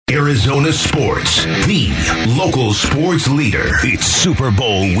Arizona sports, the local sports leader. It's Super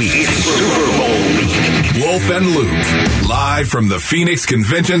Bowl week. Wolf and Luke, live from the Phoenix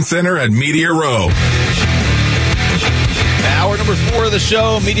Convention Center at Media Row. Hour number 4 of the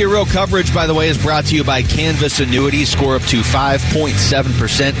show. Media Row coverage, by the way, is brought to you by Canvas Annuities. Score up to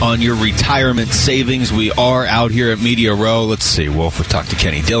 5.7% on your retirement savings. We are out here at Media Row. Let's see, Wolf, we've talked to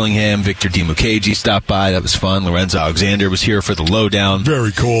Kenny Dillingham. Victor DiMukherjee stopped by. That was fun. Lorenzo Alexander was here for the lowdown.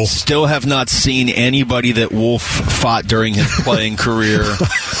 Very cool. Still have not seen anybody that Wolf fought during his playing career.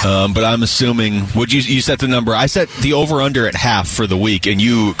 But I'm assuming, you set the number? I set the over-under at half for the week, and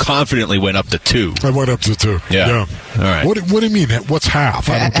you confidently went up to 2. I went up to 2. Yeah. All right. What do you mean? What's half?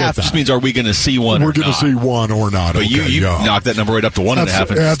 I don't half get that. Just means, are we going to see one? We're going to see one or not. But okay, you knocked that number right up to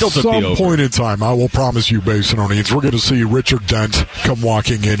 1.5. At still took some the over. point in time, I will promise you, Basinonians, we're going to see Richard Dent come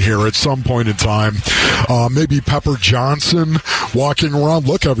walking in here at some point in time. Maybe Pepper Johnson walking around.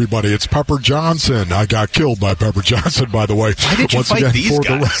 Look, everybody, it's Pepper Johnson. I got killed by Pepper Johnson, by the way. Why did you fight these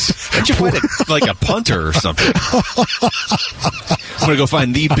guys? Why did you fight like a punter or something? I'm going to go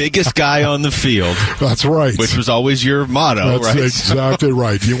find the biggest guy on the field. That's right. Which was always your motto, right? That's exactly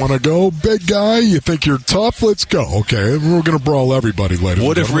right. You want to go, big guy? You think you're tough? Let's go. Okay, we're going to brawl everybody, ladies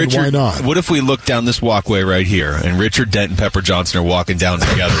and gentlemen. Why not? What if we look down this walkway right here, and Richard Dent and Pepper Johnson are walking down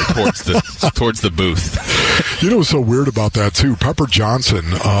together towards the booth? You know what's so weird about that, too? Pepper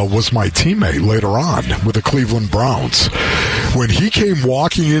Johnson was my teammate later on with the Cleveland Browns. When he came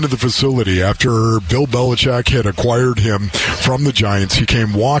walking into the facility after Bill Belichick had acquired him from the Giants, he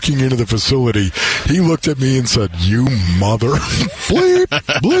came walking into the facility. He looked at me and said, "You mother bleep,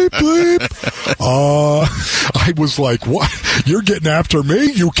 bleep, bleep." I was like, "What? You're getting after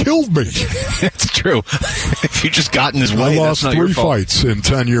me? You killed me." It's true. If you just got in his way, I lost 3 fights in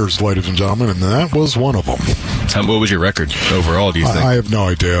 10 years, ladies and gentlemen, and that was one of them. What was your record overall, do you think? I have no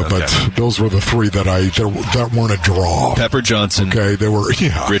idea, but those were the 3 that weren't a draw. Pepper Johnson. Okay, they were,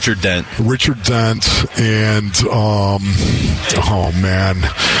 Richard Dent, and, oh, man,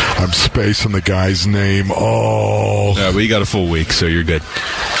 I'm spacing the guy's name. Oh. Well, you got a full week, so you're good.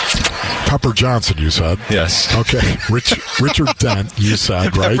 Pepper Johnson, you said? Yes. Okay. Richard Dent, you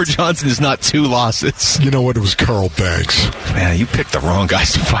said, right? Pepper Johnson is not 2 losses. You know what? It was Carl Banks. Man, you picked the wrong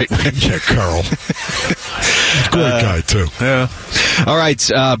guys to fight with. Yeah, Carl. Great guy, too. Yeah. All right,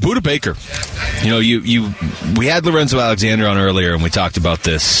 Budda Baker. You know, we had Lorenzo Alexander on earlier, and we talked about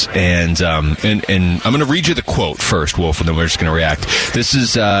this. And I'm going to read you the quote first, Wolf, and then we're just going to react. This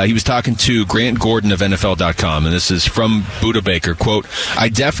is he was talking to Grant Gordon of NFL.com, and this is from Budda Baker. Quote, "I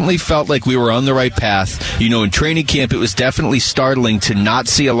definitely felt like we were on the right path. You know, in training camp, it was definitely startling to not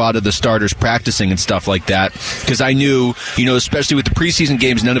see a lot of the starters practicing and stuff like that, because I knew, you know, especially with the preseason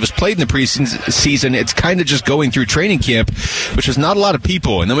games, none of us played in the preseason. It's kind of just going through training camp, which was not a lot of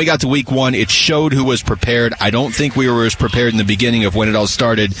people. And then we got to week 1. It showed who was prepared. I don't think we were as prepared in the beginning of when it all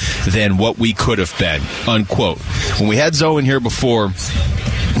started than what we could have been," unquote. When we had Zoe in here before,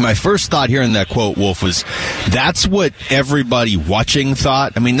 my first thought hearing that quote, Wolf, was that's what everybody watching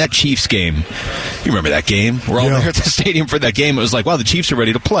thought. I mean, that Chiefs game, you remember that game? We're all there at the stadium for that game. It was like, wow, the Chiefs are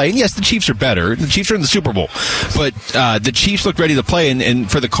ready to play. And yes, the Chiefs are better. The Chiefs are in the Super Bowl. But the Chiefs looked ready to play,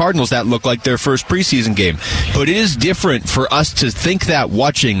 and for the Cardinals, that looked like their first preseason game. But it is different for us to think that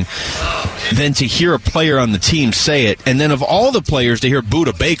watching than to hear a player on the team say it, and then of all the players to hear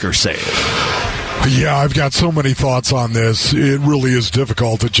Budda Baker say it. Yeah, I've got so many thoughts on this. It really is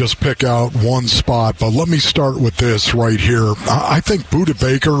difficult to just pick out one spot, but let me start with this right here. I think Budda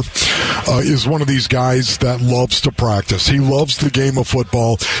Baker is one of these guys that loves to practice. He loves the game of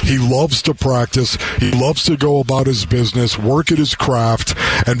football. He loves to practice. He loves to go about his business, work at his craft,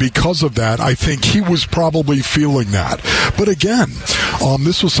 and because of that, I think he was probably feeling that. But again,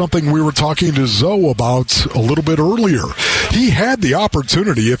 this was something we were talking to Zoe about a little bit earlier. He had the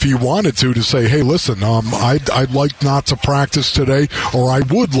opportunity, if he wanted to say, hey, listen, I'd like not to practice today, or I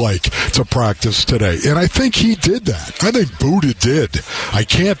would like to practice today. And I think he did that. I think Budda did.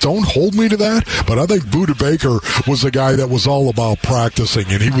 Don't hold me to that, but I think Budda Baker was a guy that was all about practicing,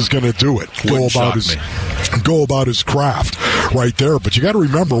 and he was going to do it. Go about his craft right there. But you got to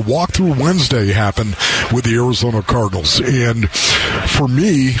remember, Walkthrough Wednesday happened with the Arizona Cardinals. And for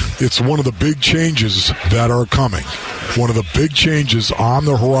me, it's one of the big changes that are coming. one of the big changes on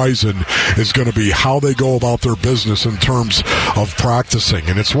the horizon is going to be how they go about their business in terms of practicing.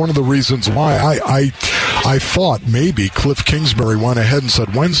 And it's one of the reasons why I thought maybe Cliff Kingsbury went ahead and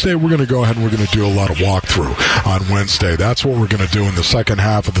said, Wednesday, we're going to go ahead and we're going to do a lot of walkthrough on Wednesday. That's what we're going to do in the second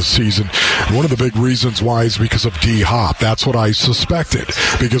half of the season. And one of the big reasons why is because of D-Hop. That's what I suspected,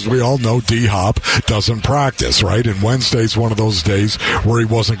 because we all know D-Hop doesn't practice, right? And Wednesday's one of those days where he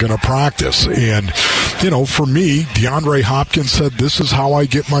wasn't going to practice. And, for me, DeAndre Hopkins said, this is how I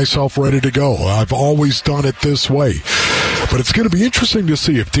get myself ready to go. I've always done it this way. But it's going to be interesting to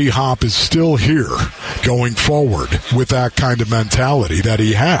see if D-Hop is still here going forward with that kind of mentality that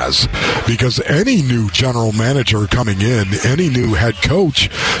he has. Because any new general manager coming in, any new head coach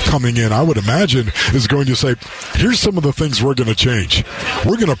coming in, I would imagine, is going to say, here's some of the things we're going to change.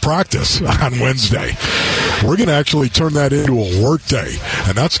 We're going to practice on Wednesday. We're going to actually turn that into a work day.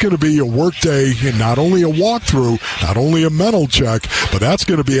 And that's going to be a work day, and not only a walkthrough, not only a mental check, but that's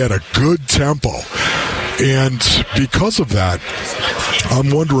going to be at a good tempo. And because of that,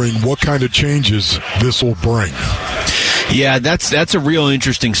 I'm wondering what kind of changes this will bring. Yeah, that's a real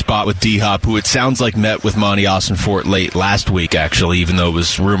interesting spot with D-Hop, who it sounds like met with Monty Austin-Fort late last week, actually, even though it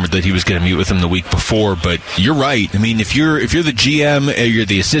was rumored that he was going to meet with him the week before. But you're right. I mean, if you're the GM, you're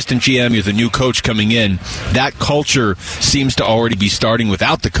the assistant GM, you're the new coach coming in, that culture seems to already be starting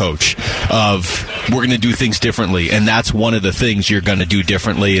without the coach of, we're going to do things differently. And that's one of the things you're going to do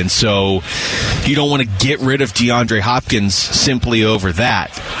differently. And so you don't want to get rid of DeAndre Hopkins simply over that.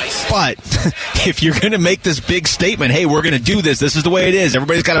 But if you're going to make this big statement, hey, we're going to do this. This is the way it is.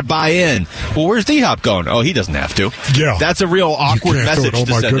 Everybody's got to buy in. Well, where's D-Hop going? Oh, he doesn't have to. Yeah. That's a real awkward message to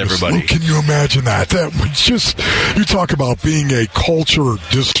send everybody. Luke, can you imagine that? That would just, you talk about being a culture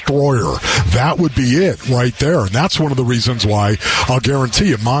destroyer. That would be it right there. And that's one of the reasons why I'll guarantee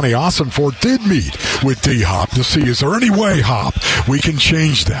you Monty Austin-Fort did meet with D-Hop to see, is there any way, Hop, we can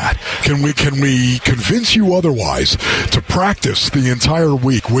change that? Can we convince you otherwise to practice the entire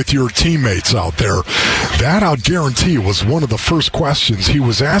week with your teammates out there? That, I'll guarantee, was one of the first questions he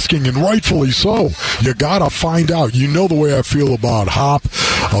was asking, and rightfully so. You gotta find out. You know the way I feel about Hop.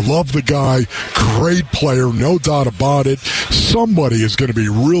 I love the guy. Great player, no doubt about it. Somebody is going to be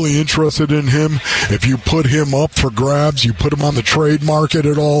really interested in him. If you put him up for grabs, you put him on the trade market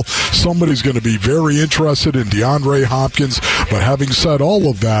at all, somebody's going to be very interested in DeAndre Hopkins. But having said all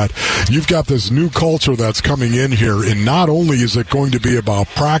of that, you've got this new culture that's coming in here, and not only is it going to be about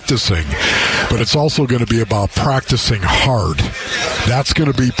practicing, but it's also going to be about practicing hard. That's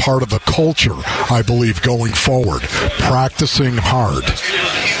going to be part of the culture, I believe, going forward. Practicing hard.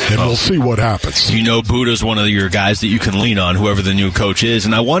 And we'll see what happens. You know, Budda's one of your guys that you can lean on, whoever the new coach is.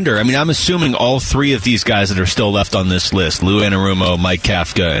 And I wonder, I'm assuming all three of these guys that are still left on this list, Lou Anarumo, Mike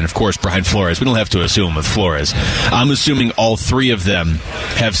Kafka, and of course Brian Flores. We don't have to assume with Flores. I'm assuming all three of them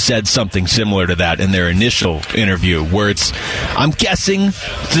have said something similar to that in their initial interview, where it's, I'm guessing,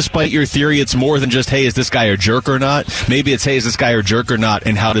 despite your theory, it's more than just, hey, is this guy a jerk or not? Maybe it's, hey, is this guy a jerk or not,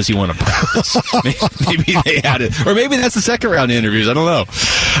 and how does he want to practice? Maybe they had it. Or maybe that's the second round of interviews. I don't know.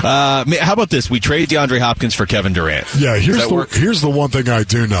 How about this? We trade DeAndre Hopkins for Kevin Durant. Yeah, here's the one thing I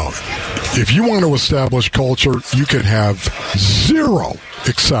do know. If you want to establish culture, you can have zero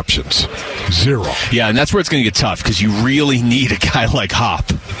exceptions. Zero. Yeah, and that's where it's going to get tough, because you really need a guy like Hop.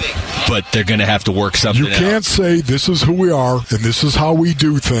 But they're going to have to work something out. You can't say this is who we are and this is how we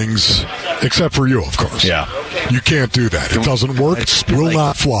do things, except for you, of course. Yeah. You can't do that. It doesn't work. It will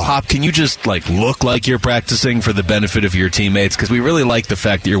not fly. Hop, can you just look like you're practicing for the benefit of your teammates? Because we really like the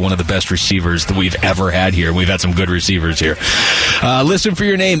fact that you're one of the best receivers that we've ever had here. We've had some good receivers here. Listen for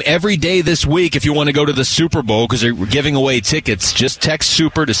your name every day this week if you want to go to the Super Bowl, because they're giving away tickets. Just text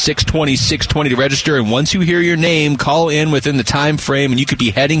SUPER to 620-620 to register, and once you hear your name, call in within the time frame, and you could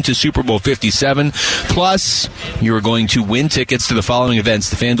be heading to Super Bowl 57. Plus, you are going to win tickets to the following events: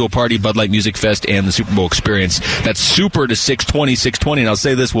 the FanDuel Party, Bud Light Music Fest, and the Super Bowl Experience. That's SUPER to 620-620. And I'll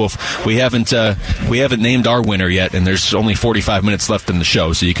say this, Wolf, we haven't named our winner yet, and there's only 45 minutes left in the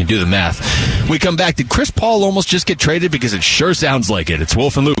show, so you can do the math. We come back. Did Chris Paul almost just get traded? Because it sure sounds like it. It's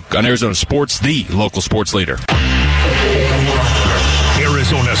Wolf and Luke on Arizona Sports, the local sports leader.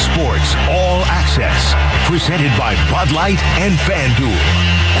 Arizona Sports All Access, presented by Bud Light and FanDuel.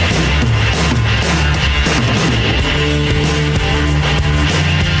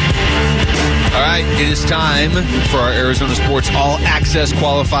 All right, it is time for our Arizona Sports All Access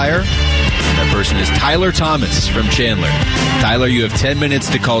qualifier. That person is Tyler Thomas from Chandler. Tyler, you have 10 minutes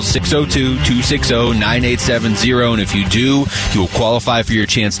to call 602-260-9870, and if you do, you will qualify for your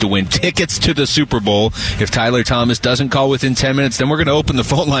chance to win tickets to the Super Bowl. If Tyler Thomas doesn't call within 10 minutes, then we're going to open the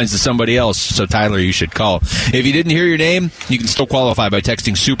phone lines to somebody else. So, Tyler, you should call. If you didn't hear your name, you can still qualify by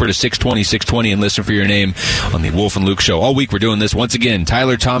texting SUPER to 620-620 and listen for your name on the Wolf and Luke Show. All week we're doing this. Once again,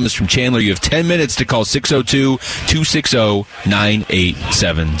 Tyler Thomas from Chandler, you have 10 minutes to call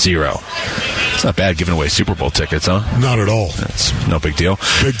 602-260-9870. It's not bad giving away Super Bowl tickets, huh? Not at all. That's no big deal.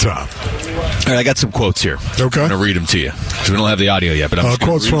 Big time. All right, I got some quotes here. Okay. I'm going to read them to you because we don't have the audio yet. But I'm just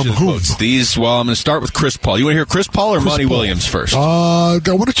quotes read from you the whom? quotes. These, well, I'm going to start with Chris Paul. You want to hear Chris Paul or Monty Williams first? Why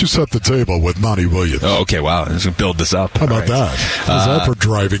don't you set the table with Monty Williams? Oh, okay. Wow. I'm just going to build this up. How about that? How's that for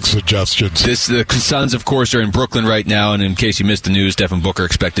driving suggestions? The Suns, of course, are in Brooklyn right now, and in case you missed the news, Devin Booker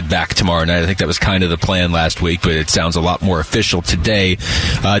expected back tomorrow night. I think that was kind of the plan last week, but it sounds a lot more official today.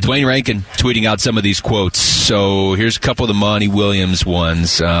 Dwayne Rankin tweeting out some of these quotes. So here's a couple of the Monty Williams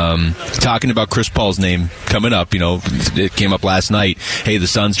ones. Talking about Chris Paul's name coming up. You know, it came up last night. Hey, the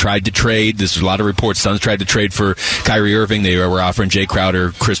Suns tried to trade. There's a lot of reports. Suns tried to trade for Kyrie Irving. They were offering Jay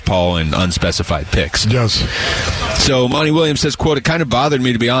Crowder, Chris Paul, and unspecified picks. Yes. So Monty Williams says, quote, "It kind of bothered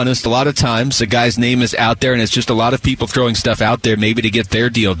me, to be honest. A lot of times a guy's name is out there, and it's just a lot of people throwing stuff out there maybe to get their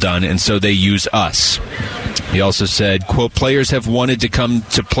deal done, and so they use us." He also said, quote, "Players have wanted to come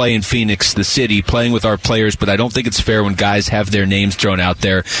to play in Phoenix, the city, playing with our players, but I don't think it's fair when guys have their names thrown out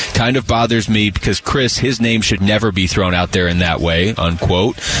there. Kind of bothers me because Chris, his name should never be thrown out there in that way,"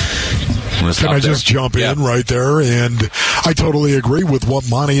 unquote. Can I just jump in right there? And I totally agree with what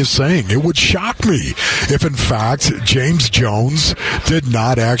Monty is saying. It would shock me if, in fact, James Jones did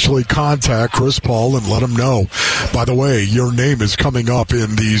not actually contact Chris Paul and let him know, by the way, your name is coming up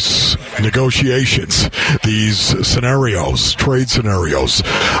in these negotiations, these scenarios, trade scenarios.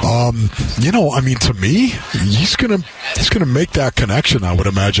 To me, he's gonna make that connection, I would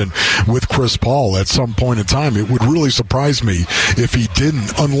imagine, with Chris Paul at some point in time. It would really surprise me if he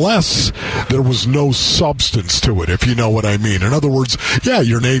didn't, unless there was no substance to it, if you know what I mean. In other words, yeah,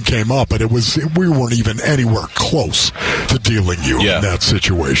 your name came up, but we weren't even anywhere close to dealing you in that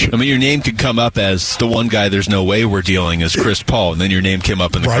situation. I mean, your name could come up as the one guy there's no way we're dealing as Chris Paul, and then your name came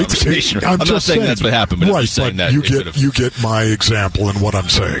up in the conversation. I'm not saying that's what happened, but I'm just saying that. You get my example in what I'm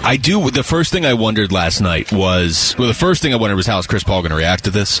saying. I do. The first thing I wondered last night was, how is Chris Paul going to react to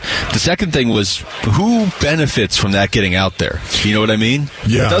this? The second thing was, who benefits from that getting out there? You know what I mean?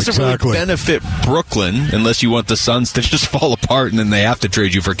 Yeah, it doesn't really benefit Brooklyn unless you want the Suns to just fall apart and then they have to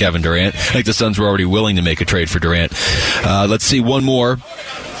trade you for Kevin Durant. I think the Suns were already willing to make a trade for Durant. Let's see, one more.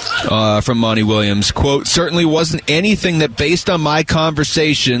 From Monty Williams, quote, "Certainly wasn't anything that, based on my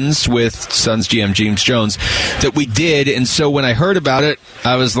conversations with Suns GM James Jones, that we did, and so when I heard about it,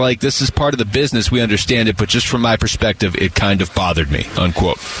 I was like, this is part of the business, we understand it, but just from my perspective, it kind of bothered me,"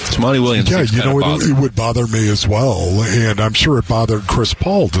 unquote. So Monty Williams, it would bother me as well, and I'm sure it bothered Chris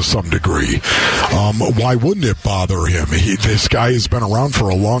Paul to some degree. Why wouldn't it bother him? This guy has been around for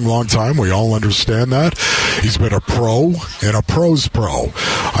a long, long time. We all understand that. He's been a pro, and a pro's pro.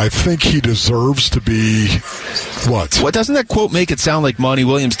 I think he deserves to be what? What doesn't that quote make it sound like Monty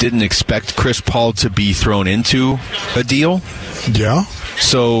Williams didn't expect Chris Paul to be thrown into a deal? Yeah.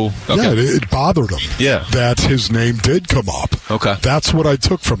 So, okay. Yeah, it bothered him that his name did come up. Okay. That's what I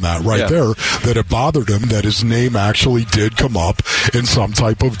took from that there, that it bothered him that his name actually did come up in some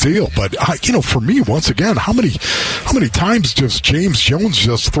type of deal. But, for me, once again, how many times does James Jones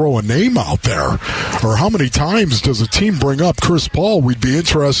just throw a name out there? Or how many times does a team bring up Chris Paul? We'd be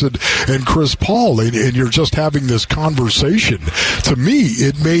interested in Chris Paul, and you're just having this conversation. To me,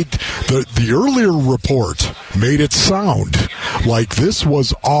 it made the earlier report made it sound like this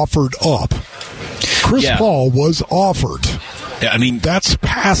was offered up. Chris Paul was offered. Yeah, I mean, that's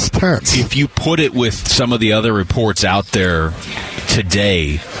past tense. If you put it with some of the other reports out there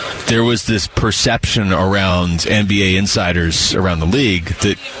today, there was this perception around NBA insiders around the league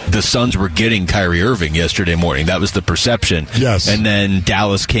that the Suns were getting Kyrie Irving yesterday morning. That was the perception. Yes. And then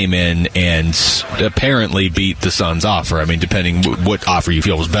Dallas came in and apparently beat the Suns' offer. I mean, depending what offer you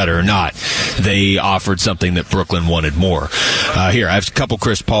feel was better or not, they offered something that Brooklyn wanted more. Here, I have a couple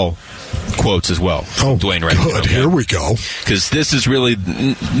Chris Paul quotes as well. Oh, Dwayne Rankin. Good. Here we go. Because this is really,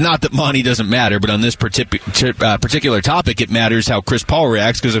 not that Monty doesn't matter, but on this particular topic, it matters how Chris Paul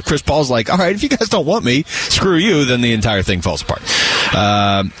reacts, because if Chris Chris Paul's like, all right, if you guys don't want me, screw you, then the entire thing falls apart.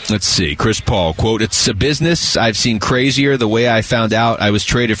 Let's see. Chris Paul, quote, it's a business. I've seen crazier. The way I found out I was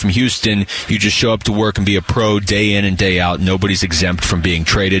traded from Houston, you just show up to work and be a pro day in and day out. Nobody's exempt from being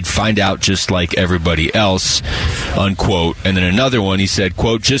traded. Find out just like everybody else, unquote. And then another one, he said,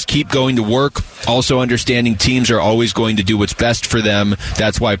 quote, just keep going to work. Also understanding teams are always going to do what's best for them.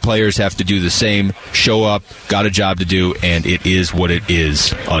 That's why players have to do the same. Show up, got a job to do, and it is what it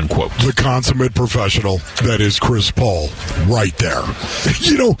is, unquote. The consummate professional that is Chris Paul right there.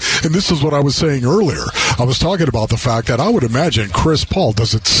 You know, and this is what I was saying earlier. I was talking about the fact that I would imagine Chris Paul,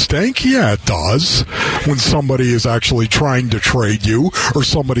 does it stink? Yeah, it does. When somebody is actually trying to trade you, or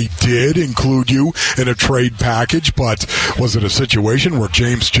somebody did include you in a trade package, but was it a situation where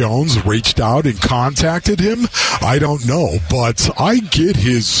James Jones reached out and contacted him? I don't know, but I get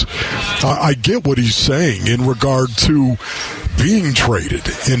what he's saying in regard to being traded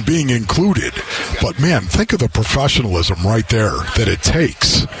and being included. But man, think of the professionalism right there that it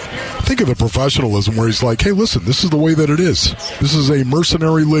takes. Think of the professionalism where he's like, hey, listen, this is the way that it is. This is a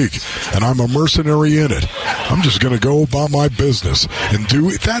mercenary league, and I'm a mercenary in it. I'm just going to go about my business and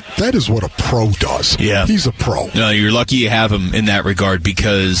do that. That is what a pro does. Yeah. He's a pro. No, you're lucky you have him in that regard,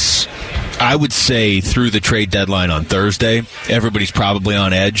 because I would say through the trade deadline on Thursday, everybody's probably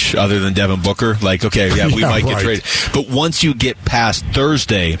on edge other than Devin Booker. Like, okay, yeah, we might get traded. But once you get past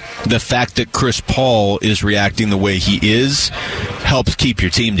Thursday, the fact that Chris Paul is reacting the way he is helps keep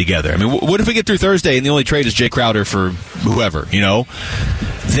your team together. I mean, what if we get through Thursday and the only trade is Jay Crowder for whoever, you know?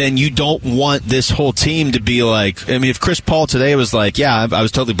 Then you don't want this whole team to be like, I mean, if Chris Paul today was like, yeah, I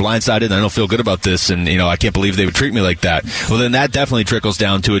was totally blindsided and I don't feel good about this, and, you know, I can't believe they would treat me like that. Well, then that definitely trickles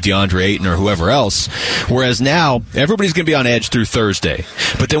down to a DeAndre Ayton or whoever else. Whereas now, everybody's going to be on edge through Thursday.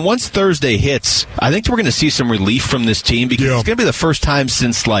 But then once Thursday hits, I think we're going to see some relief from this team, because it's going to be the first time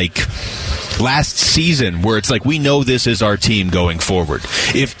since, like, last season where it's like, we know this is our team going forward.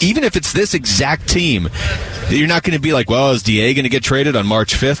 Even if it's this exact team, you're not going to be like, well, is DA going to get traded on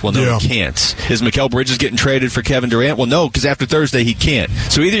March 5th? Well, no, he can't. Is Mikal Bridges getting traded for Kevin Durant? Well, no, because after Thursday he can't.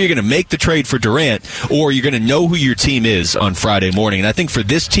 So either you're going to make the trade for Durant, or you're going to know who your team is on Friday morning. And I think for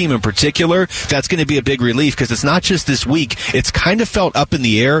this team in particular, that's going to be a big relief, because it's not just this week. It's kind of felt up in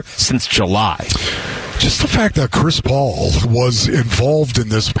the air since July. Just the fact that Chris Paul was involved in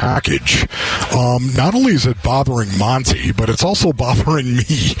this package, not only is it bothering Monty, but it's also bothering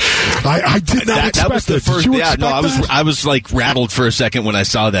me. I did not expect that was the first. Yeah, no, I was like rattled for a second when I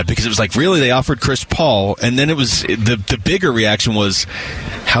saw that, because it was like, really, they offered Chris Paul, and then it was the bigger reaction was,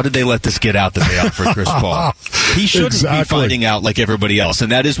 how did they let this get out that they offered Chris Paul? He shouldn't be finding out like everybody else,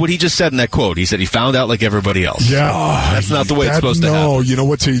 and that is what he just said in that quote. He said he found out like everybody else. Yeah, that's not the way it's supposed to happen. No, you know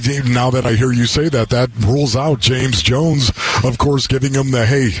what? Now that I hear you say that rules out James Jones, of course, giving him the,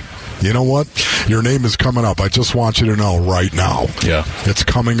 hey, you know what? Your name is coming up. I just want you to know right now. Yeah. It's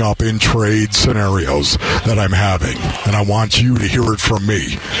coming up in trade scenarios that I'm having, and I want you to hear it from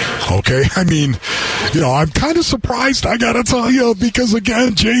me. Okay? I mean, you know, I'm kind of surprised, I got to tell you, because,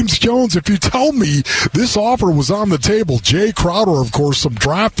 again, James Jones, if you tell me this offer was on the table, Jay Crowder, of course, some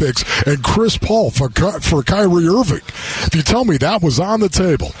draft picks, and Chris Paul for Kyrie Irving, if you tell me that was on the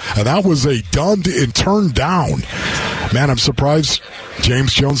table and that was a done and turned down, man, I'm surprised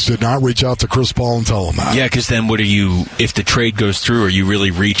James Jones did not reach out to Chris Paul and tell him that. Yeah, because then what are you, if the trade goes through, are you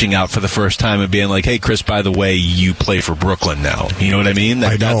really reaching out for the first time and being like, hey, Chris, by the way, you play for Brooklyn now? You know what I mean?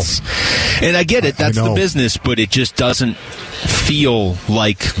 I know. And I get it. That's the business, but it just doesn't feel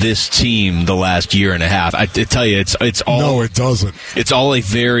like this team the last year and a half. I tell you, it's all... No, it doesn't. It's all a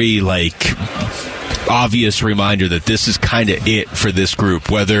very, like... obvious reminder that this is kind of it for this group,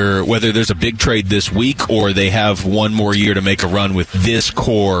 whether there's a big trade this week or they have one more year to make a run with this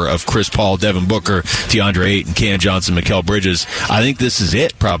core of Chris Paul, Devin Booker, DeAndre Ayton, Cam Johnson, Mikal Bridges. I think this is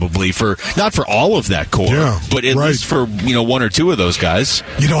it, probably, for not for all of that core, but at least for one or two of those guys.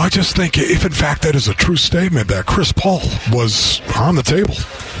 I just think if in fact that is a true statement that Chris Paul was on the table,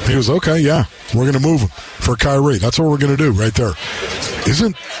 he was okay, yeah, we're going to move him for Kyrie. That's what we're going to do right there.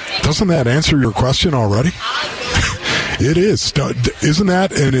 Doesn't that answer your question already? It is. Isn't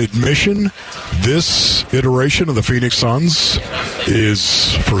that an admission? This iteration of the Phoenix Suns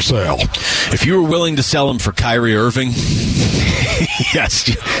is for sale. If you were willing to sell him for Kyrie Irving, Yes,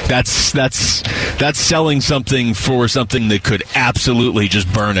 that's selling something for something that could absolutely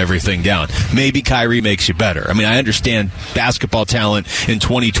just burn everything down. Maybe Kyrie makes you better. I mean, I understand basketball talent in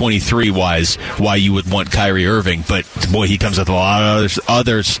 2023-wise why you would want Kyrie Irving, but boy, he comes with a lot of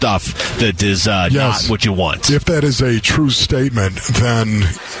other stuff that is not what you want. If that is a true statement, then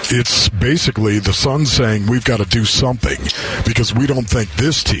it's basically the Suns saying we've got to do something because we don't think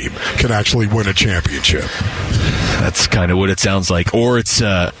this team can actually win a championship. That's kind of what it sounds like. Or it's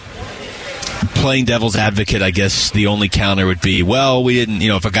playing devil's advocate. I guess the only counter would be, well, we didn't,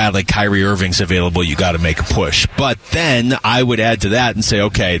 if a guy like Kyrie Irving's available, you got to make a push. But then I would add to that and say,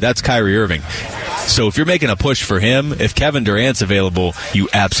 okay, that's Kyrie Irving. So if you're making a push for him, if Kevin Durant's available, you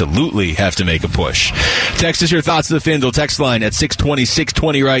absolutely have to make a push. Text us your thoughts to the FanDuel text line at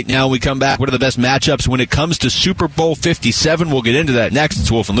 620 right now. We come back. What are the best matchups when it comes to Super Bowl 57? We'll get into that next.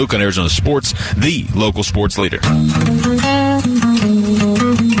 It's Wolf and Luke on Arizona Sports, the local sports leader.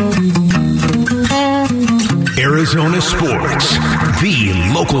 Arizona Sports,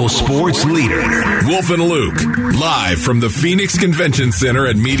 the local sports leader. Wolf and Luke, live from the Phoenix Convention Center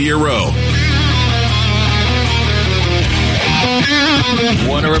at Media Row.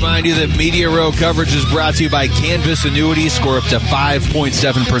 Want to remind you that Media Row coverage is brought to you by Canvas Annuities. Score up to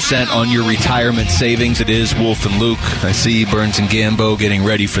 5.7% on your retirement savings. It is Wolf and Luke. I see Burns and Gambo getting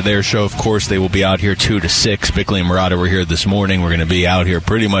ready for their show. Of course, they will be out here 2 to 6. Bickley and Murata were here this morning. We're going to be out here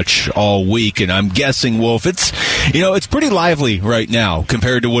pretty much all week. And I'm guessing, Wolf, it's pretty lively right now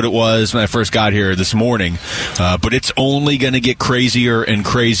compared to what it was when I first got here this morning. But it's only going to get crazier and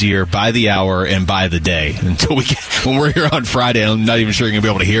crazier by the hour and by the day until when we're here on Friday. I'm not even sure you're going to be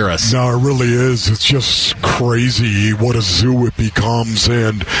able to hear us. No, it really is. It's just crazy what a zoo it becomes.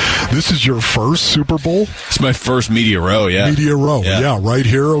 And this is your first Super Bowl? It's my first Media Row, yeah. Media Row, yeah, right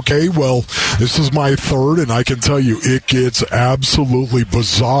here. Okay, well, this is my third, and I can tell you it gets absolutely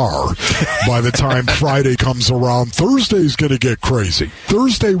bizarre by the time Friday comes around. Thursday's going to get crazy.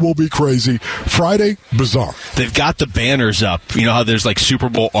 Thursday will be crazy. Friday, bizarre. They've got the banners up. You know how there's like Super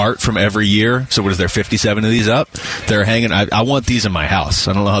Bowl art from every year? So what is there, 57 of these up? They're hanging. I want these in my house.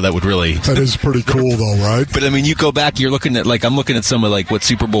 I don't know how that would really... That is pretty cool, though, right? But, I mean, you go back, you're looking at, I'm looking at some of, what,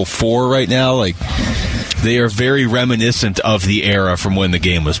 Super Bowl 4 right now, they are very reminiscent of the era from when the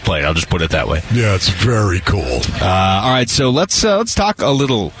game was played. I'll just put it that way. Yeah, it's very cool. All right, so let's talk a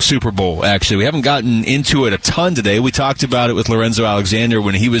little Super Bowl, actually. We haven't gotten into it a ton today. We talked about it with Lorenzo Alexander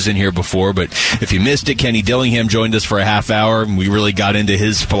when he was in here before, but if you missed it, Kenny Dillingham joined us for a half hour, and we really got into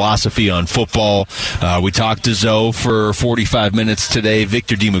his philosophy on football. We talked to Zoe for 45 minutes today.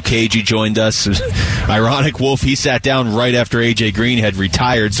 Victor DiMukherjee joined us. Ironic, Wolf, he sat down right after A.J. Green had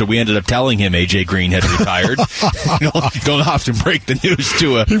retired, so we ended up telling him A.J. Green had retired. Don't often break the news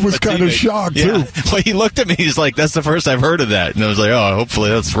to a He was kind of shocked, too. Well, he looked at me, he's like, that's the first I've heard of that. And I was like, oh, hopefully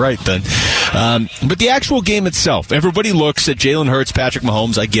that's right then. But the actual game itself, everybody looks at Jalen Hurts, Patrick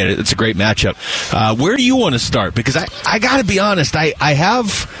Mahomes. I get it. It's a great matchup. Where do you want to start? Because I got to be honest, I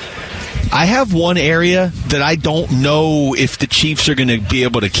have one area that I don't know if the Chiefs are going to be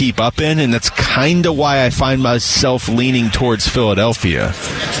able to keep up in, and that's kind of why I find myself leaning towards Philadelphia.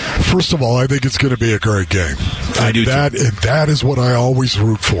 First of all, I think it's going to be a great game. I do, and that is what I always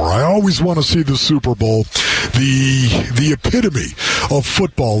root for. I always want to see the Super Bowl, the epitome of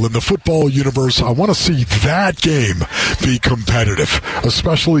football in the football universe. I want to see that game be competitive,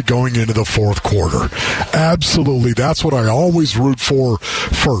 especially going into the fourth quarter. Absolutely, that's what I always root for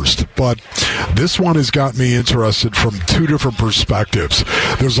first. But this one has got me interested from two different perspectives.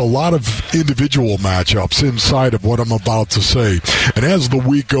 There's a lot of individual matchups inside of what I'm about to say. And as the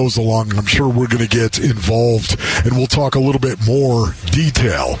week goes along, I'm sure we're going to get involved and we'll talk a little bit more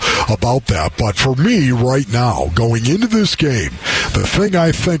detail about that. But for me right now, going into this game, the thing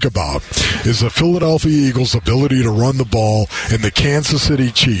I think about is the Philadelphia Eagles' ability to run the ball and the Kansas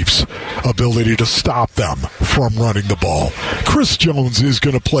City Chiefs' ability to stop them from running the ball. Chris Jones is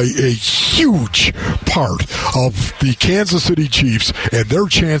going to play a huge part of the Kansas City Chiefs and their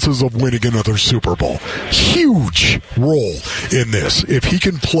chances of winning another Super Bowl. Huge role in this. If he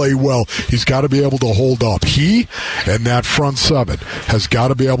can play well, he's got to be able to hold up. He and that front seven has got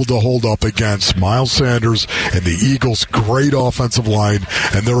to be able to hold up against Miles Sanders and the Eagles' great offensive line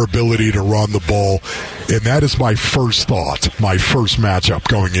and their ability to run the ball. And that is my first thought, my first matchup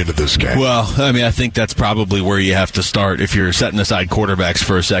going into this game. Well, I mean, I think that's probably where you have to start if you're setting aside quarterbacks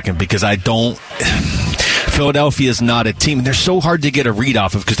for a second, because Philadelphia is not a team. They're so hard to get a read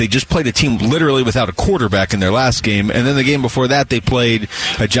off of because they just played a team literally without a quarterback in their last game. And then the game before that, they played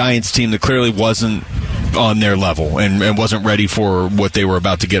a Giants team that clearly wasn't on their level and wasn't ready for what they were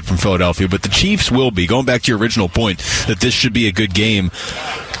about to get from Philadelphia. But the Chiefs will be. Going back to your original point that this should be a good game,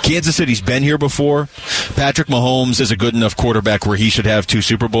 Kansas City's been here before. Patrick Mahomes is a good enough quarterback where he should have 2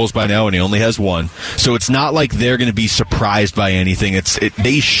 Super Bowls by now, and he only has 1. So it's not like they're going to be surprised by anything.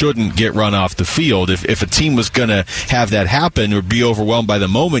 They shouldn't get run off the field. If a team was going to have that happen or be overwhelmed by the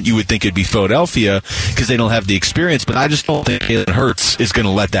moment, you would think it'd be Philadelphia because they don't have the experience. But I just don't think Jalen Hurts is going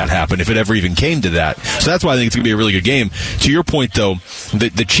to let that happen if it ever even came to that. So that's why I think it's going to be a really good game. To your point, though,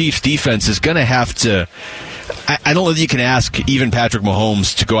 the Chiefs' defense is going to have to... I don't know that you can ask even Patrick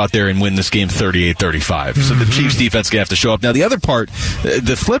Mahomes to go out there and win this game 38-35. So the Chiefs' defense is going to have to show up. Now, the other part,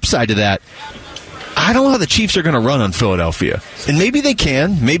 the flip side to that, I don't know how the Chiefs are going to run on Philadelphia. And maybe they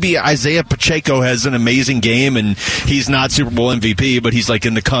can. Maybe Isaiah Pacheco has an amazing game, and he's not Super Bowl MVP, but he's like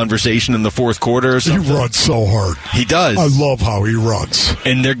in the conversation in the fourth quarter or something. He runs so hard. He does. I love how he runs.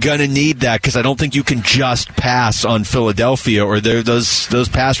 And they're going to need that because I don't think you can just pass on Philadelphia, or those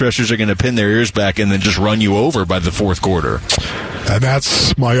pass rushers are going to pin their ears back and then just run you over by the fourth quarter. And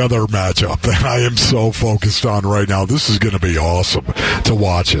that's my other matchup that I am so focused on right now. This is going to be awesome to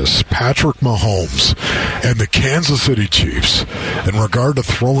watch this. Patrick Mahomes and the Kansas City Chiefs. In regard to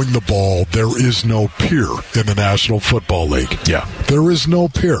throwing the ball, there is no peer in the National Football League. Yeah. There is no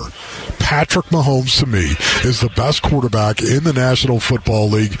peer. Patrick Mahomes, to me, is the best quarterback in the National Football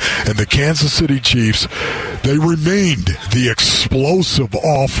League, and the Kansas City Chiefs, they remained the explosive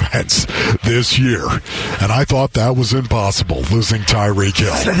offense this year, and I thought that was impossible, losing Tyreek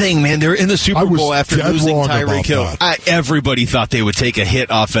Hill. That's the thing, man. They're in the Super Bowl after losing Tyreek Hill. Everybody thought they would take a hit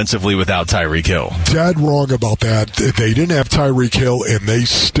offensively without Tyreek Hill. Dead wrong about that. They didn't have Tyreek Hill, and they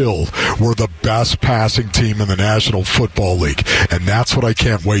still were the best passing team in the National Football League, and that's what I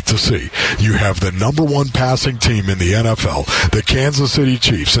can't wait to see. You have the number 1 passing team in the NFL, the Kansas City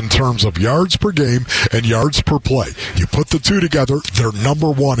Chiefs, in terms of yards per game and yards per play. You put the two together, they're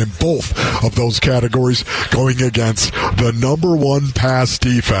number 1 in both of those categories, going against the number 1 pass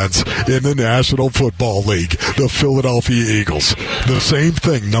defense in the National Football League, the Philadelphia Eagles. The same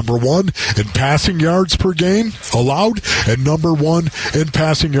thing, number 1 in passing yards per game allowed, and number 1 in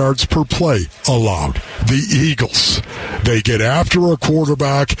passing yards per play allowed. The Eagles, they get after a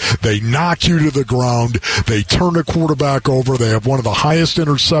quarterback, they knock you to the ground, they turn a quarterback over, they have one of the highest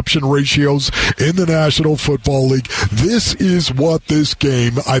interception ratios in the National Football League. This is what this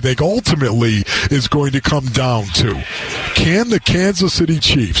game, I think, ultimately is going to come down to. Can the Kansas City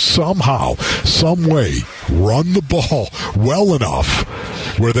Chiefs somehow, some way, run the ball well enough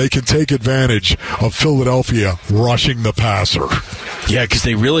where they can take advantage of Philadelphia rushing the passer? Yeah, because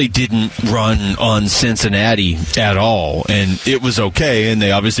they really didn't run on Cincinnati at all, and it was okay, and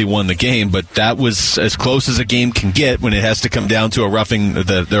they obviously won the game, but that was as close as a game can get when it has to come down to a roughing,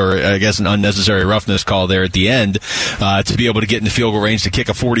 or I guess an unnecessary roughness call there at the end, to be able to get in the field goal range to kick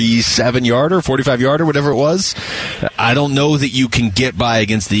a 47-yarder, 45-yarder, whatever it was. I don't know that you can get by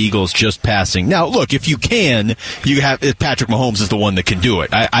against the Eagles just passing. Now, look, if you can, you have Patrick Mahomes is the one that can do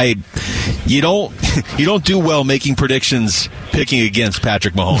it. You don't do well making predictions picking against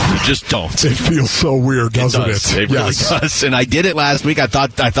Patrick Mahomes. You just don't. It feels so weird, doesn't it? It really does. And I did it last week. I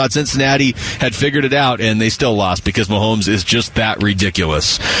thought Cincinnati had figured it out, and they still lost because Mahomes is just that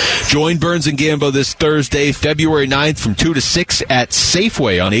ridiculous. Join Burns and Gambo this Thursday, February 9th from 2 to 6 at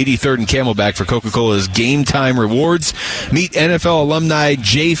Safeway on 83rd and Camelback for Coca-Cola's Game Time Rewards. Meet NFL alumni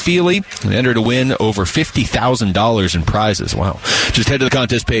Jay Feely and enter to win over $50,000 in prizes. Wow. Just head to the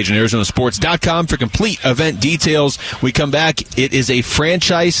contest page on ArizonaSports.com for complete event details. We come back. It is a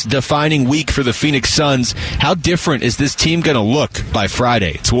franchise-defining week for the Phoenix Suns. How different is this team going to look by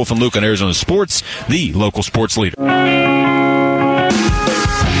Friday? It's Wolf and Luke on Arizona Sports, the local sports leader.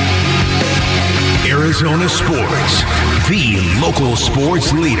 Arizona Sports, the local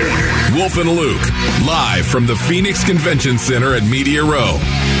sports leader. Wolf and Luke, live from the Phoenix Convention Center at Media Row.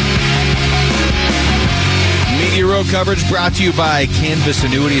 Media Row coverage brought to you by Canvas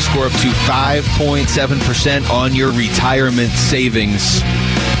Annuity. Score up to 5.7% on your retirement savings.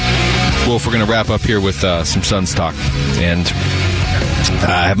 Wolf, we're going to wrap up here with some Suns talk. And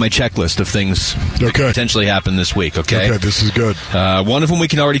I have my checklist of things that could potentially happen this week, okay? Okay, this is good. One of them we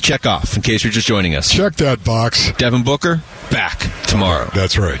can already check off in case you're just joining us. Check that box. Devin Booker, back tomorrow.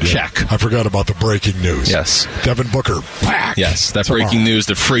 That's right. Yeah. Check. I forgot about the breaking news. Yes. Devin Booker, back. Yes, that tomorrow. Breaking news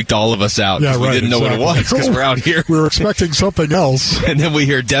that freaked all of us out. Yeah, We didn't know what it was because we're out here. We were expecting something else. And then we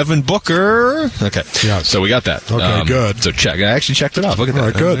hear Devin Booker. Okay. Yeah. So we got that. Okay, good. So check. I actually checked it off. Look at that. All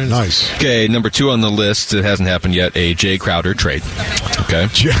right, good. Nice. Okay, number 2 on the list. It hasn't happened yet. A Jay Crowder trade. Okay.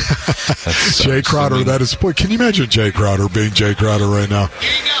 Jay Crowder, that is. Boy, can you imagine Jay Crowder being Jay Crowder right now?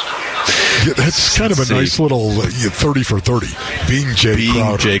 Yeah, that's kind of a nice little 30 for 30. Being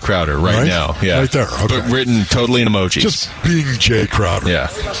Jay Crowder right now. Yeah. Right there. Okay. But written totally in emojis. Just being Jay Crowder. Yeah.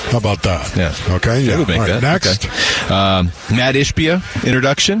 How about that? Yeah. Okay. Yeah. Would make that. Next. Okay. Matt Ishbia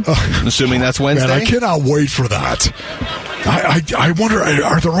introduction. I'm assuming that's Wednesday. Man, I cannot wait for that. I wonder,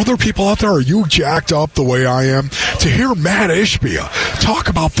 are there other people out there? Are you jacked up the way I am? To hear Matt Ishbia talk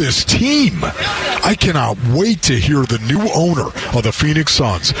about this team. I cannot wait to hear the new owner of the Phoenix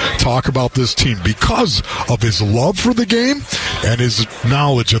Suns talk about this team because of his love for the game and his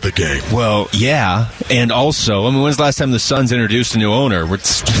knowledge of the game. Well, yeah. And also, when's the last time the Suns introduced a new owner?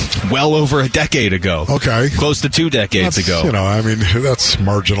 It's well over a decade ago. Okay. Close to 2 decades ago. That's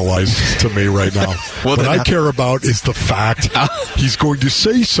marginalized to me right now. Well, what I care about is the fact he's going to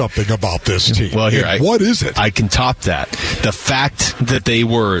say something about this team. Well, what is it? I can top that. The fact that they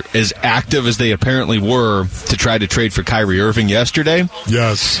were as active as they apparently were to try to trade for Kyrie Irving yesterday.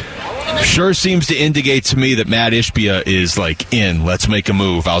 Yes. Sure seems to indicate to me that Matt Ishbia is in. Let's make a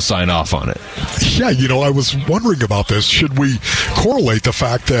move. I'll sign off on it. Yeah, I was wondering about this. Should we correlate the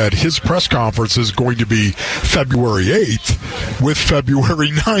fact that his press conference is going to be February 8th with February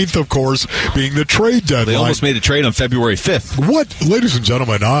 9th, of course, being the trade deadline? They almost made a trade on February 5th. What, ladies and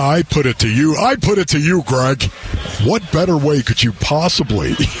gentlemen, I put it to you, Greg. What better way could you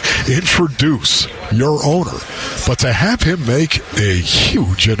possibly introduce your owner but to have him make a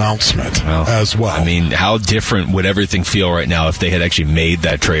huge announcement as well? I mean, how different would everything feel right now if they had actually made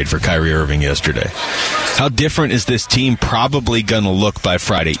that trade for Kyrie Irving yesterday? How different is this team probably going to look by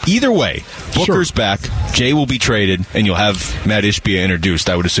Friday? Either way, Booker's back, Jay will be traded, and you'll have Matt Ishbia introduced,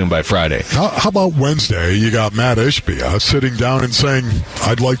 I would assume, by Friday. How about Wednesday? You got Matt Ishbia sitting down and saying,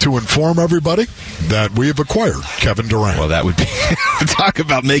 I'd like to inform everybody that we have acquired Kevin Durant. Well, that would be talk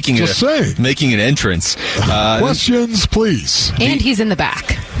about making an entrance. Questions, please. And he's in the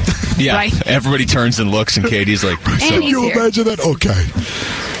back. Yeah, right? Everybody turns and looks, and Katie's like, Can you imagine that? Okay.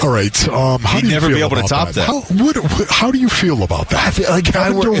 All right. How do you never feel be able to top that? How do you feel about that? I feel like if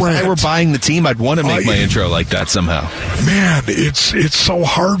I were buying the team, I'd want to make my intro like that somehow. Man, it's so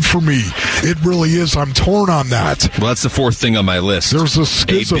hard for me. It really is. I'm torn on that. Well, that's the fourth thing on my list. There's a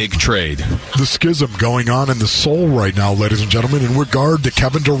schism. A big trade. The schism going on in the soul right now, ladies and gentlemen, in regard to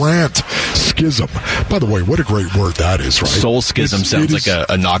Kevin Durant. Schism. By the way, what a great word that is, right? Soul Schism sounds like a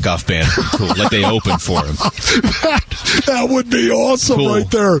knockoff band. Cool. Like they opened for him. That would be awesome right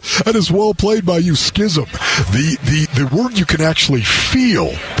there. That is well played by you, schism. The word you can actually feel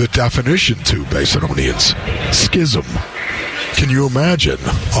the definition to, Basinonians. Schism. Can you imagine?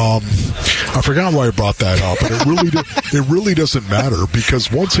 I forgot why I brought that up, and it really doesn't matter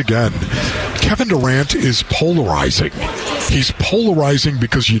because once again, Kevin Durant is polarizing. He's polarizing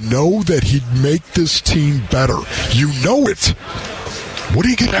because you know that he'd make this team better. You know it. What are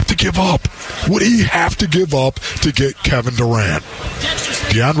you going to have to give up? What do you have to give up to get Kevin Durant?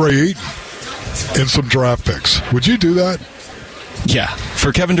 DeAndre Ayton and some draft picks. Would you do that? Yeah.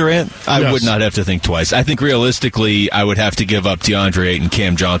 For Kevin Durant, I would not have to think twice. I think realistically, I would have to give up DeAndre Ayton,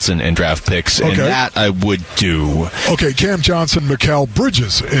 Cam Johnson, and draft picks, and that I would do. Okay, Cam Johnson, Mikal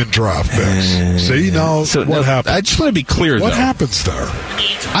Bridges, and draft picks. See, now what happens? I just want to be clear, What happens there?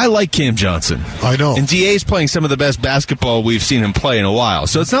 I like Cam Johnson. I know. And DA's playing some of the best basketball we've seen him play in a while.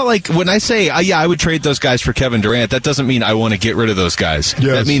 So it's not like when I say, I would trade those guys for Kevin Durant, that doesn't mean I want to get rid of those guys.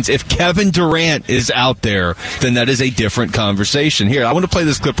 Yes. That means if Kevin Durant is out there, then that is a different conversation. Here, I want to play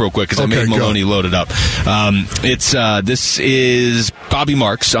this clip real quick because I made Maloney load it up. This is Bobby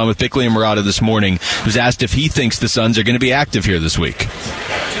Marks on with Bickley and Murata this morning, who's asked if he thinks the Suns are going to be active here this week.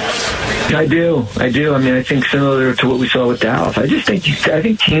 I do. I mean, I think similar to what we saw with Dallas. I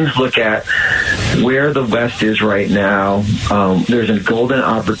think teams look at where the West is right now. There's a golden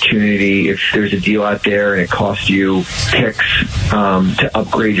opportunity if there's a deal out there and it costs you picks to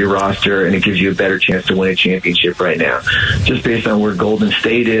upgrade your roster and it gives you a better chance to win a championship right now. Just based on where Golden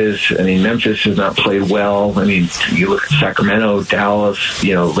State is, I mean, Memphis has not played well. I mean, you look at Sacramento, Dallas,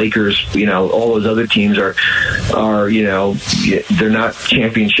 Lakers, all those other teams are they're not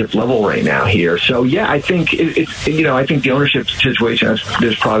championship level right now here. So I think I think the ownership situation,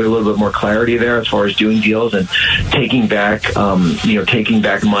 there's probably a little bit more clarity there as far as doing deals and taking back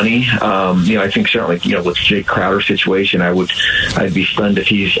money. I think certainly with Jay Crowder's situation, I'd be stunned if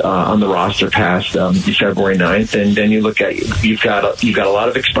he's on the roster past February 9th. And then you look at you've got a lot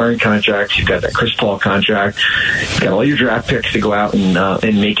of expiring contracts. You've got that Chris Paul contract. You've got all your draft picks to go out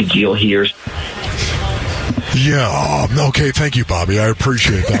and make a deal here. Yeah. Okay. Thank you, Bobby. I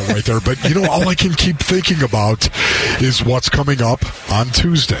appreciate that right there. But all I can keep thinking about is what's coming up on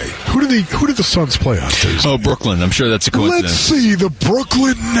Tuesday. Who do the Suns play on Tuesday? Oh, Brooklyn. I'm sure that's a coincidence. Let's see, the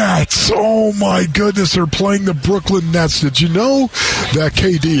Brooklyn Nets. Oh my goodness, they're playing the Brooklyn Nets. Did you know that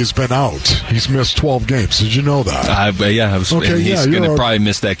KD has been out? He's missed 12 games. Did you know that? He's going to probably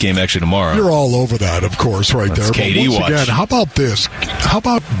miss that game actually tomorrow. You're all over that, of course, right that's there. KD but once watch. Again, how about this? How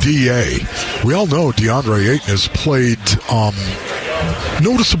about DA? We all know DeAndre Ayton has played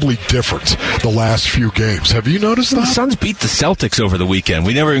noticeably different the last few games. Have you noticed that? The Suns beat the Celtics over the weekend.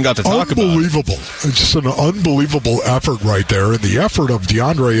 We never even got to talk about it. Unbelievable. It's just an unbelievable effort right there. And the effort of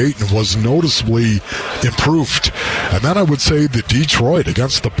DeAndre Ayton was noticeably improved. And then I would say the Detroit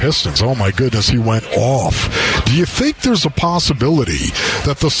against the Pistons. Oh, my goodness, he went off. Do you think there's a possibility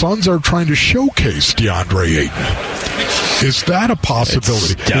that the Suns are trying to showcase DeAndre Ayton? Is that a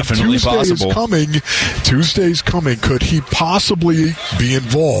possibility? It's definitely possible. Tuesday's coming. Could he possibly be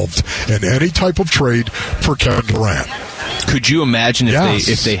involved in any type of trade for Kevin Durant? Could you imagine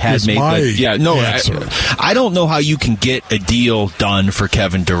if they had made that? I don't know how you can get a deal done for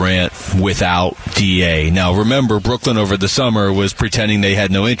Kevin Durant without DA. Now, remember, Brooklyn over the summer was pretending they had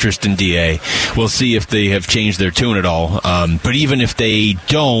no interest in DA. We'll see if they have changed their tune at all. But even if they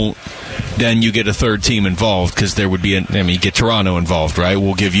don't, then you get a third team involved because there would be you get Toronto involved, right?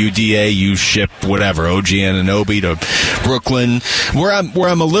 We'll give you DA, you ship whatever, OG Anunoby to Brooklyn. Where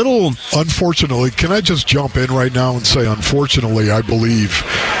I'm a little... Unfortunately, can I just jump in right now and say, unfortunately, I believe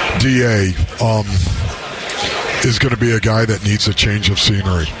DA is going to be a guy that needs a change of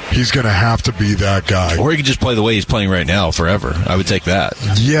scenery. He's going to have to be that guy. Or he could just play the way he's playing right now forever. I would take that.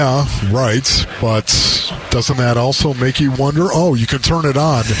 Yeah, right. But doesn't that also make you wonder, you can turn it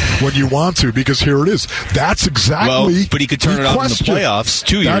on when you want to, because here it is. That's exactly but he could turn it on in the playoffs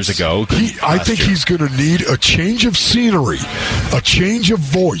 2 years ago. I think he's going to need a change of scenery, a change of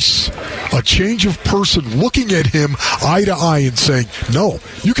voice, a change of person looking at him eye to eye and saying, no,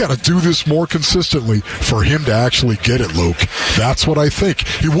 you got to do this more consistently for him to actually get it, Luke. That's what I think.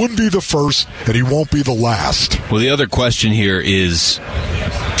 He wouldn't be the first, and he won't be the last. Well, the other question here is,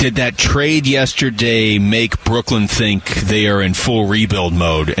 did that trade yesterday make Brooklyn think they are in full rebuild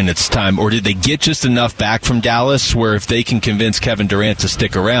mode and it's time, or did they get just enough back from Dallas where if they can convince Kevin Durant to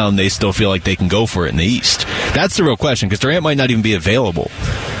stick around, they still feel like they can go for it in the East? That's the real question, because Durant might not even be available.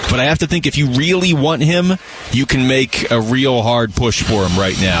 But I have to think if you really want him, you can make a real hard push for him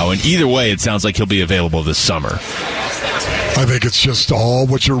right now. And either way, it sounds like he'll be available this summer. I think it's just all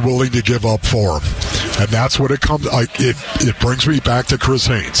what you're willing to give up for him. And that's what it comes. It brings me back to Chris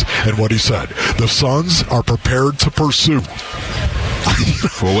Haynes and what he said. The Suns are prepared to pursue.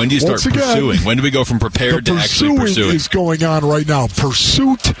 Well, when do you start pursuing? When do we go from prepared to actually pursuing? Pursuing is going on right now.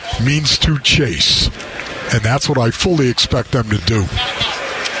 Pursuit means to chase. And that's what I fully expect them to do.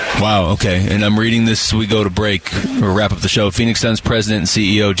 Wow, okay. And I'm reading this. We go to break or wrap up the show. Phoenix Suns president and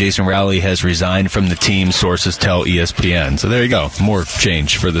CEO Jason Rowley has resigned from the team, sources tell ESPN. So there you go. More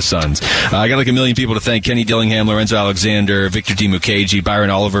change for the Suns. I got like a million people to thank. Kenny Dillingham, Lorenzo Alexander, Victor D. Mukherjee, Byron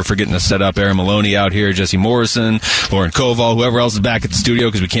Oliver for getting us set up, Aaron Maloney out here, Jesse Morrison, Lauren Koval, whoever else is back at the studio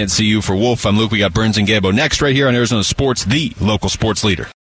because we can't see you. For Wolf, I'm Luke. We got Burns and Gabo next right here on Arizona Sports, the local sports leader.